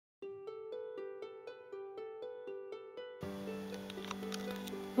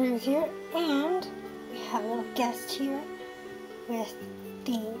Ruth here, and we have a little guest here with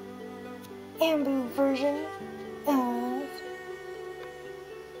the Ambu version of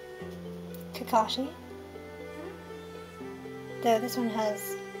Kakashi. Though this one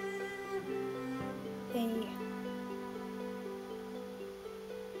has a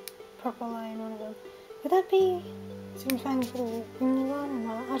purple eye in one of them. Would that be signifying for the green one or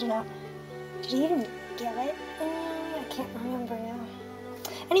not? I don't know. Did he even get it? I can't remember now.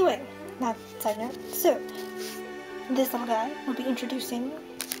 Anyway, not side note. So, this little guy will be introducing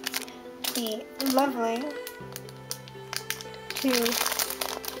the lovely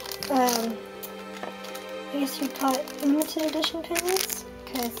I guess you'd call it limited edition pins,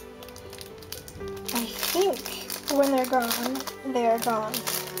 because I think when they're gone, they are gone.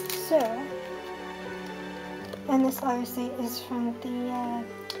 So, and this obviously is from the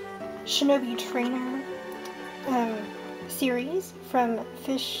Shinobi Trainer series from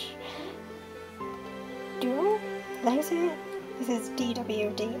fishdwdl. Did I say it? This is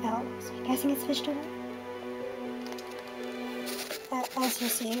DWDL, so I'm guessing it's fishdwdl. As you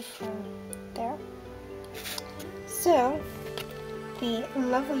see from there. So, the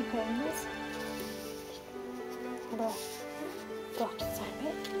lovely pins. Blocked the side of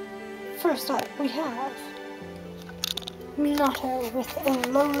it. First up, we have Minato with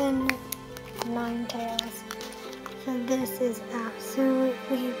Alolan Ninetales. So this is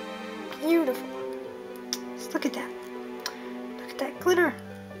absolutely beautiful. Just look at that. Look at that glitter.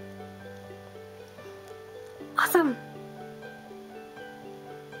 Awesome.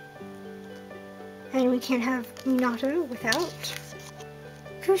 And we can't have Minato without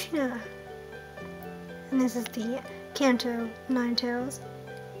Kushina. And this is the Kanto Ninetales,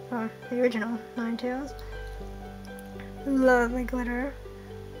 or the original Ninetales. Lovely glitter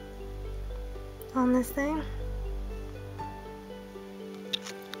on this thing.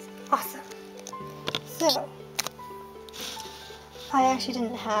 It's awesome. So, I actually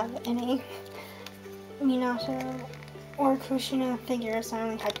didn't have any Minato or Kushina figures. I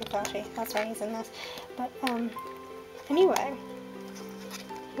only had Kakashi. That's why he's in this. But anyway,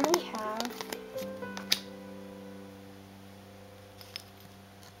 here we have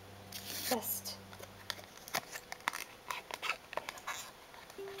just,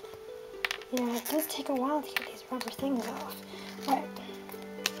 you know, it does take a while to get these rubber things off. Alright.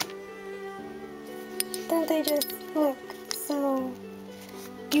 Don't they just look so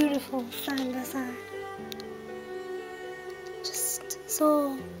beautiful side by side? Just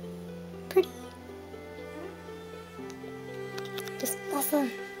so pretty. Just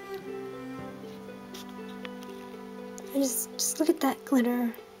awesome. And just look at that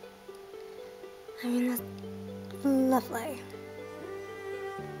glitter. I mean, that's lovely.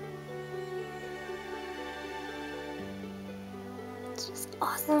 It's just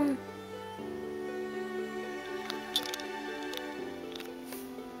awesome.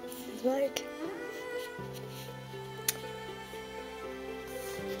 It's like,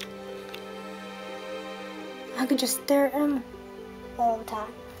 I could just stare at him all the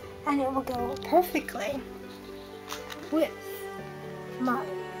time, and it will go perfectly with my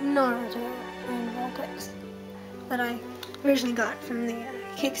Naruto and Vulpix that I originally got from the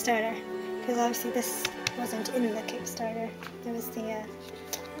Kickstarter, because obviously this wasn't in the Kickstarter. It was the,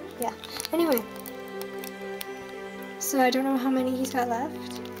 yeah. Anyway, so I don't know how many he's got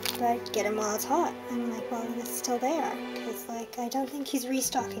left, but get him while it's hot. I'm like, well, it's still there, because, like, I don't think he's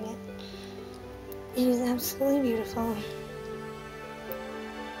restocking it. It is absolutely beautiful.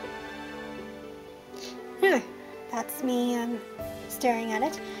 Anyway, that's me staring at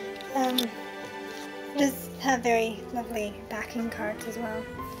it. It does have very lovely backing cards as well,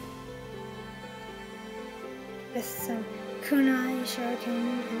 with some kunai,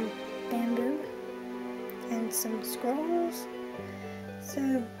 shuriken, and bamboo, and some scrolls.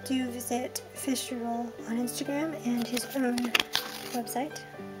 So do visit fishdwdl on Instagram and his own website.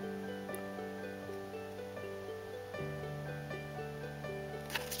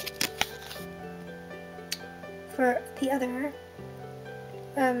 For the other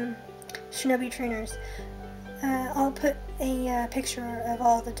Shinobi trainers, I'll put a picture of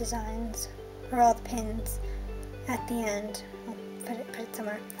all the designs, or all the pins, at the end. I'll put it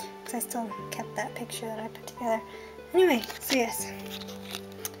somewhere, because I still kept that picture that I put together. Anyway, so yes,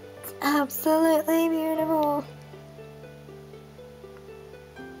 it's absolutely beautiful.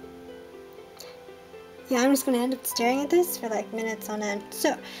 Yeah, I'm just going to end up staring at this for like minutes on end.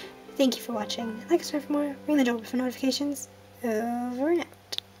 So, thank you for watching. Like and subscribe for more. Ring the doorbell for notifications. Over and out.